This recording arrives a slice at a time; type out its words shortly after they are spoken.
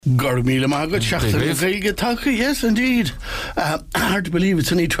Gormila Margaret, Seachtain, Gaelige, Thosaíonn, yes indeed. Hard to believe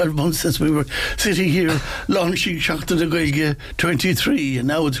it's only 12 months since we were sitting here launching Seachtain Gaelige 23 and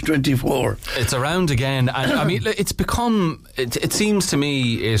now it's 24. It's around again, and I mean it's become, it seems to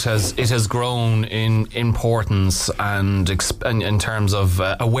me it has grown in importance and in terms of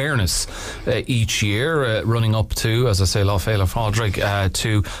awareness each year, running up to, as I say, Láféile Fádric,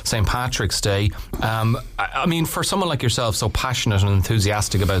 to St. Patrick's Day. I mean, for someone like yourself, so passionate and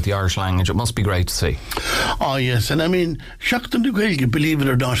enthusiastic about the Irish language, it must be great to see. Oh yes, and I mean, Seachtain Gaelige, believe it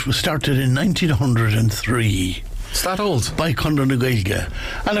or not, was started in 1903. It's that old. By Conor na Gaeilge.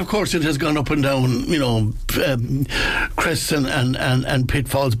 And of course it has gone up and down, you know, crests and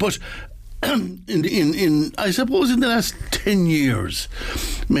pitfalls, but in I suppose in the last 10 years,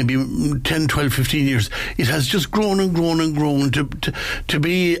 maybe 10, 12, 15 years, it has just grown and grown and grown to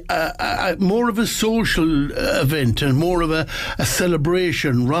be a more of a social event and more of a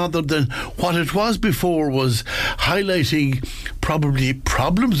celebration, rather than what it was before was highlighting probably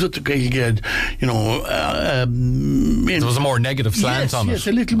problems that the Gaeilge had, you know. There was a more negative slant on it. Yes,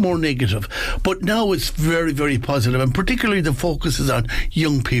 a little more negative. But now it's very, very positive, and particularly the focus is on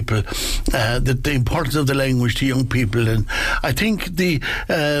young people. The importance of the language to young people, and I think the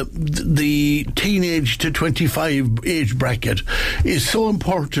teenage to 25 age bracket is so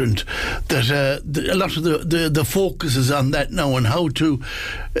important that a lot of the focus is on that now, and how to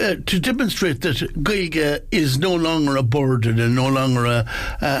demonstrate that Gaeilge is no longer a burden and no longer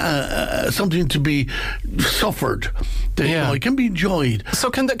something to be suffered. That, you know, it can be enjoyed. So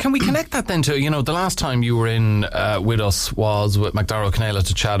can we connect that then to, you know, the last time you were in with us was with McDarragh Connella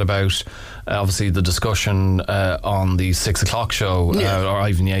to chat about obviously the discussion on the 6 o'clock show, or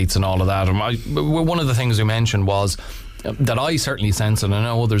Ivan Yates and all of that. And one of the things we mentioned was that I certainly sense, and I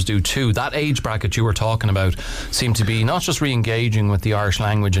know others do too, that age bracket you were talking about seemed to be not just re-engaging with the Irish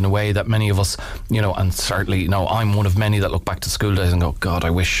language in a way that many of us, you know, and certainly, you know, I'm one of many that look back to school days and go, God,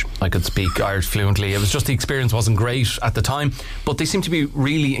 I wish I could speak Irish fluently. It was just the experience wasn't great at the time, but they seem to be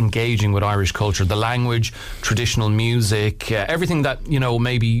really engaging with Irish culture, the language, traditional music, everything that, you know,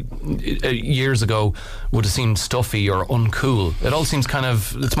 maybe years ago would have seemed stuffy or uncool. It all seems kind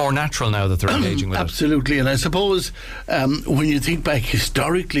of, it's more natural now that they're engaging with Absolutely, and I suppose when you think back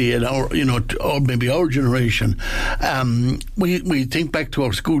historically in our, you know, or maybe our generation, we think back to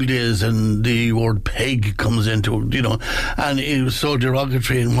our school days and the word peg comes into, you know, and it was so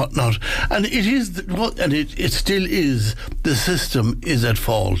derogatory and whatnot, and it is, and it still is, the system is at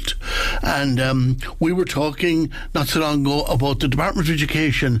fault. And we were talking not so long ago about the Department of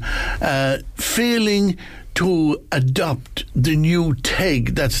Education failing to adopt the new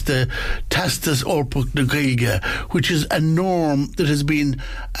TEG, that's the Tastas Orpuk na Gaeilge, which is a norm that has been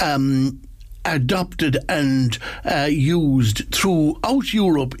adopted and used throughout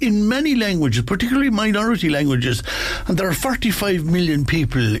Europe in many languages, particularly minority languages. And there are 45 million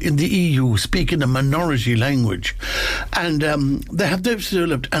people in the EU speaking a minority language, and they have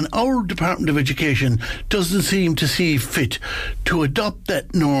developed, and our Department of Education doesn't seem to see fit to adopt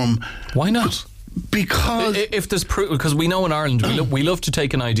that norm. Why not? Because if there's because we know in Ireland we love to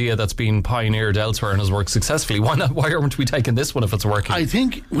take an idea that's been pioneered elsewhere and has worked successfully. Why not? Why aren't we taking this one if it's working? I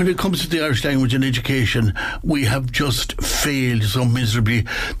think when it comes to the Irish language and education, we have just failed so miserably.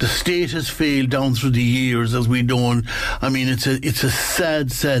 The state has failed down through the years, as we know. I mean, it's a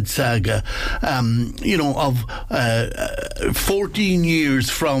sad saga. You know, of 14 years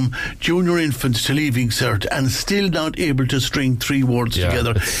from junior infants to leaving cert and still not able to string three words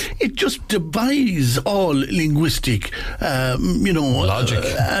together. It just divides all linguistic, you know,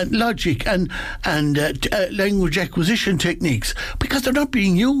 logic and language acquisition techniques, because they're not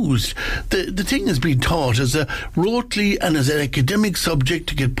being used. The thing is being taught as a rotely and as an academic subject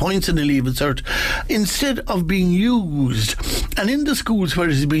to get points in the leaving cert, instead of being used. And in the schools where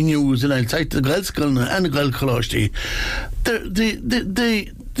it is being used, and I'll cite the Gaeilge and the Gaeilge,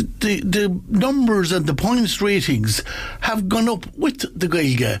 the numbers and the points ratings have gone up with the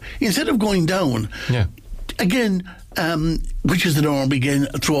Gaeilge instead of going down. Again, which is the norm again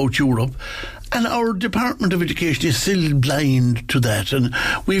throughout Europe. And our Department of Education is still blind to that, and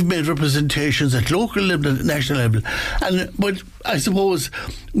we've made representations at local level and national level. But I suppose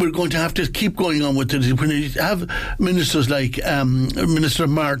we're going to have to keep going on with it when you have ministers like Minister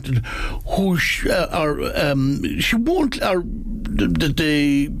Martin, who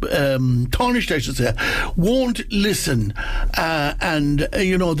Taoiseach, I should say, won't listen, and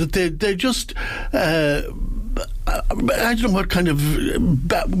you know that they just I don't know what kind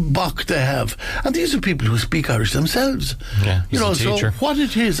of buck they have. And these are people who speak Irish themselves. Yeah, you know, a teacher. So what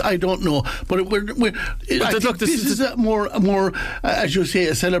it is, I don't know. But this is a more, as you say,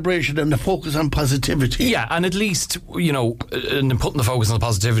 a celebration and a focus on positivity. Yeah, and at least, you know, in putting the focus on the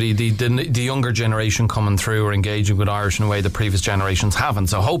positivity, the younger generation coming through are engaging with Irish in a way that previous generations haven't.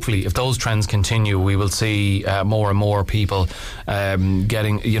 So hopefully, if those trends continue, we will see more and more people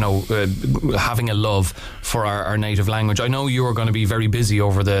getting, you know, having a love for our native language. I know you are going to be very busy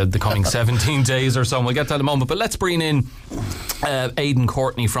over the coming 17 days or so, and we'll get to that in a moment. But let's bring in Aidan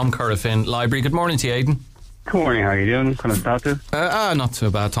Courtney from Currafin Library. Good morning to you, Aidan. Good morning, how are you doing? Can I start this? Not too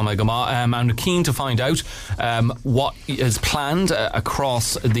bad, Tom Egama. I'm keen to find out what is planned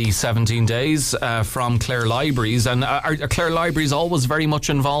across the 17 days from Clare Libraries. And are Clare Libraries always very much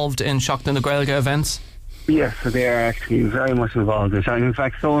involved in Seachtain the Gaelige events? Yes, they are actually very much involved. In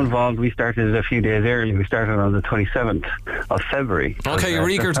fact, so involved, we started a few days early. We started on the 27th of February. Okay, you're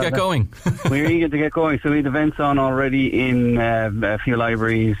eager to get going. We're eager to get going. So we had events on already in a few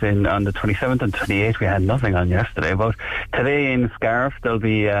libraries on the 27th and 28th. We had nothing on yesterday. But today in Scarf, there'll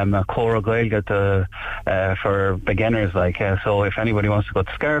be a Córa Gaeilge for beginners. So if anybody wants to go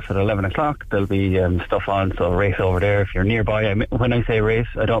to Scarf at 11 o'clock, there'll be stuff on. So race over there if you're nearby. When I say race,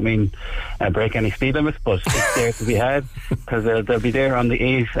 I don't mean break any speed limits, but it's there to be had, because they'll be there on the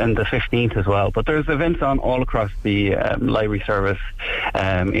 8th and the 15th as well. But there's events on all across the library service.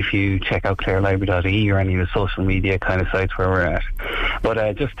 If you check out clarelibrary.ie or any of the social media kind of sites where we're at.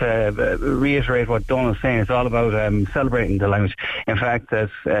 But just to reiterate what Donal was saying, it's all about celebrating the language. In fact,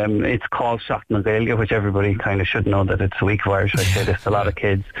 it's called Seachtain Gaeilge, which everybody kind of should know that it's a week of Irish. I say this to a lot of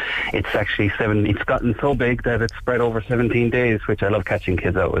kids. It's actually it's gotten so big that it's spread over 17 days, which I love catching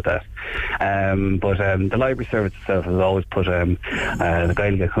kids out with that. But the library service itself has always put the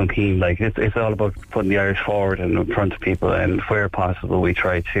Gaelige Chontae, it's all about putting the Irish forward and in front of people, and where possible we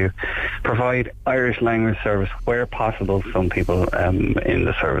try to provide Irish language service where possible. Some people in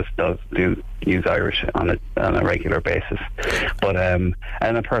the service do use Irish on a regular basis, but on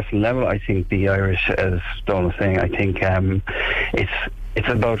a personal level, I think the Irish, as Donal was saying, I think it's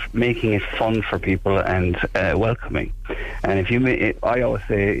about making it fun for people and welcoming. And I always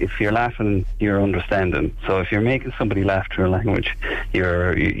say, if you're laughing, you're understanding. So if you're making somebody laugh through a language,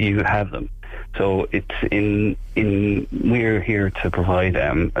 you have them. So we're here to provide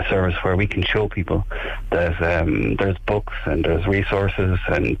a service where we can show people that there's books and there's resources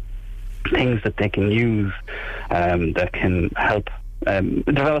and things that they can use that can help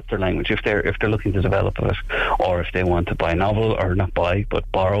develop their language if they're looking to develop it, or if they want to buy a novel, or not buy but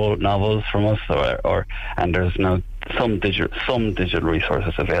borrow novels from us, and there's now some digital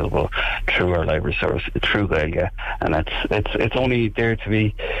resources available through our library service, through Gaeilge, and it's only there to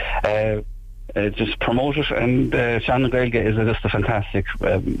be just promoted. And Seachtain Gaeilge is just a fantastic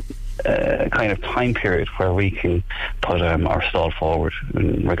kind of time period where we can put our stall forward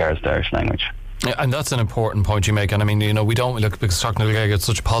in regards to Irish language. Yeah, and that's an important point you make. And I mean, you know, we don't look, because Seachtain Gaeilge is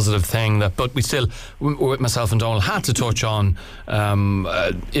such a positive thing, but we still, with myself and Donal, had to touch on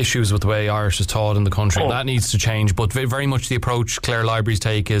issues with the way Irish is taught in the country. And that needs to change. But very much the approach Clare Libraries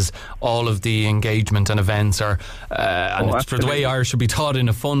take is all of the engagement and events are, it's for the way Irish should be taught in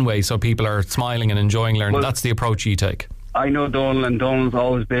a fun way, so people are smiling and enjoying learning. Well, that's the approach you take. I know Donal, and Donal's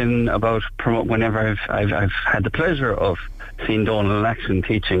always been about whenever I've had the pleasure of seeing Donal in action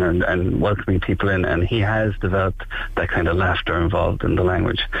teaching and welcoming people in, and he has developed that kind of laughter involved in the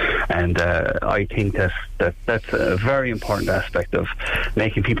language. And I think that's a very important aspect of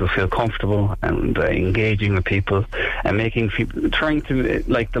making people feel comfortable and engaging with people, and making people, trying to,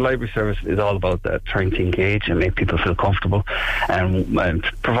 like the library service is all about that, trying to engage and make people feel comfortable, and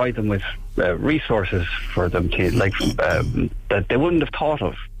provide them with resources for them to that they wouldn't have thought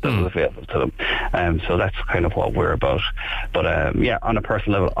of that was available to them. So that's kind of what we're about. But on a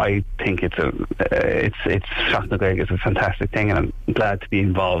personal level, I think it's Seachtain Gaeilge is a fantastic thing, and I'm glad to be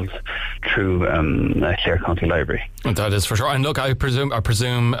involved through Clare County Library. That is for sure. And look, I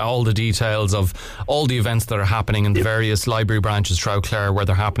presume all the details of all the events that are happening in the various library branches throughout Clare where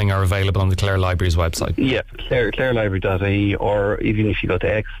they're happening are available on the Clare Library's website. Yeah, clarelibrary.ie, or even if you go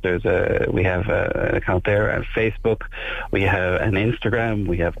to X, we have an account there, and Facebook, we have an Instagram,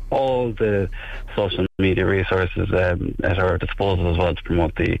 we have all the social media resources at our disposal as well to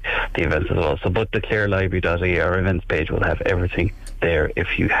promote the events as well. So, but the clarelibrary.ie, our events page, will have everything there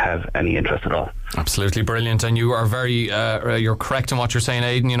if you have any interest at all. Absolutely brilliant, and you are very you're correct in what you're saying,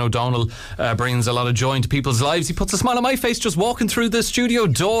 Aidan. You know, Donal brings a lot of joy into people's lives. He puts a smile on my face just walking through the studio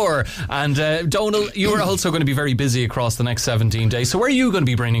door. And Donal, you are also going to be very busy across the next 17 days. So where are you going to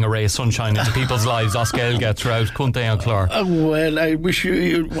be bringing a ray of sunshine into people's lives, as Gaeilge, throughout Chontae and Clare? Well, I wish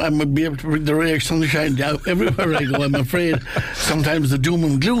I would be able to bring the ray of sunshine down everywhere I go. I'm afraid sometimes the doom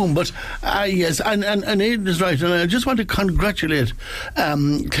and gloom, but yes, and Aidan is right, and I just want to congratulate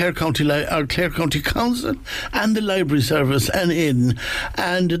Clare County Council and the Library Service and Aidan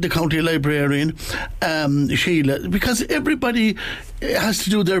and the County Librarian Sheila, because everybody has to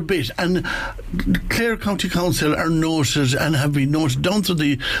do their bit, and Clare County Council are noted and have been noted down through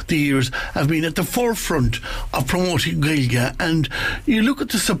the years, have been at the forefront of promoting Gaeilge, and you look at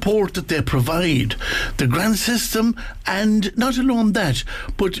the support that they provide, the grant system, and not alone that,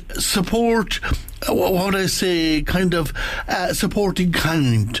 but support, what I say, kind of supporting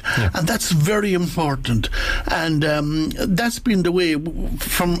kind, and that's very important, and that's been the way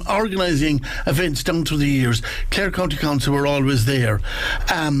from organising events down through the years. Clare County Council were always there,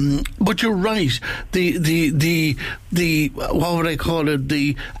 but you're right, the what would I call it,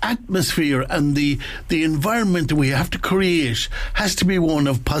 the atmosphere and the environment that we have to create has to be one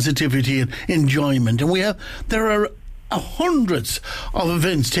of positivity and enjoyment, and there are hundreds of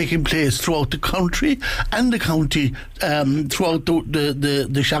events taking place throughout the country and the county, throughout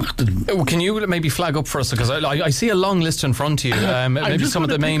the Seachtain. Can you maybe flag up for us, because I see a long list in front of you, maybe some of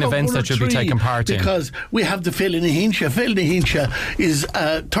the main events that you'll be taking part in? Because we have the Féile na Hínse. Féile na Hínse is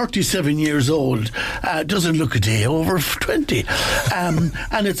 37 years old, doesn't look a day over 20,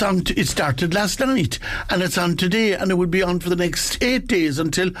 and it started last night and it's on today, and it will be on for the next 8 days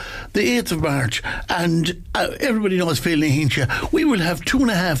until the 8th of March, and everybody knows Féile na Hínse. We will have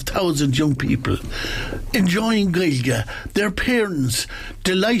 2,500 young people enjoying Gaeilge, their parents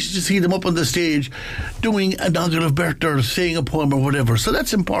delighted to see them up on the stage doing a noggin of Bert or saying a poem or whatever, so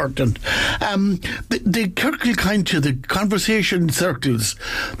that's important. The Circle kind to the conversation circles,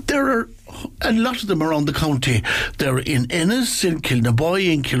 there are a lot of them around the county. They're in Ennis, in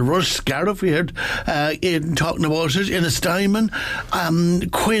Kilnaboy, in Kilrush, Scariff, we heard Aidan talking about it, in Seachtain,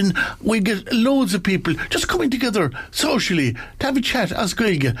 Quinn. We get loads of people just coming together socially to have a chat, as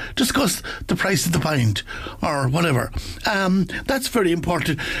Gaeilge, discuss the price of the pint or whatever. That's very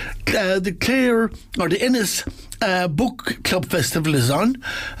important. The Clare or the Ennis Book Club Festival is on,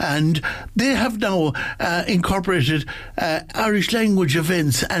 and they have now incorporated Irish language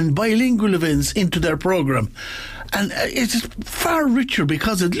events and bilingual events into their programme. And it's far richer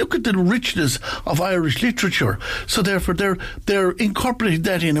because look at the richness of Irish literature. So therefore they're incorporating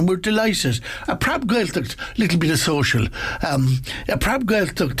that in, and we're delighted. A Prab Gaeltacht, little bit of social. A Prab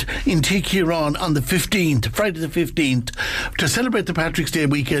Gaeltacht in Tikkiran on the 15th, Friday the 15th, to celebrate the Patrick's Day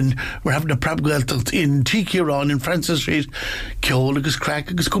weekend. We're having a Prab Gaeltacht in Tikkiran in Francis Street. Ceol agus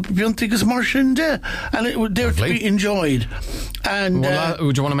Crack agus Cúpla Bionta agus Marshinde, and they're to be enjoyed. And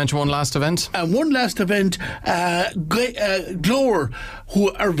would you want to mention one last event? One last event. Glór,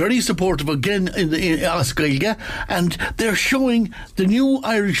 who are very supportive again in Gaeilge, and they're showing the new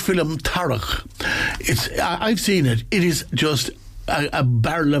Irish film Tarach. I've seen it. It is just a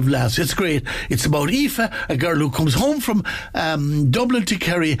barrel of laughs. It's great. It's about Aoife, a girl who comes home from Dublin to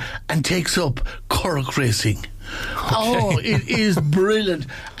Kerry and takes up curragh racing. Okay. Oh, it is brilliant.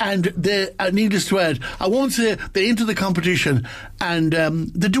 And they, needless to add, I won't say they enter the competition, and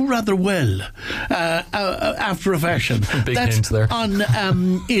they do rather well after a fashion. Big hint there. On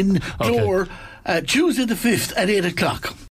in Glór, Tuesday the 5th at 8 o'clock.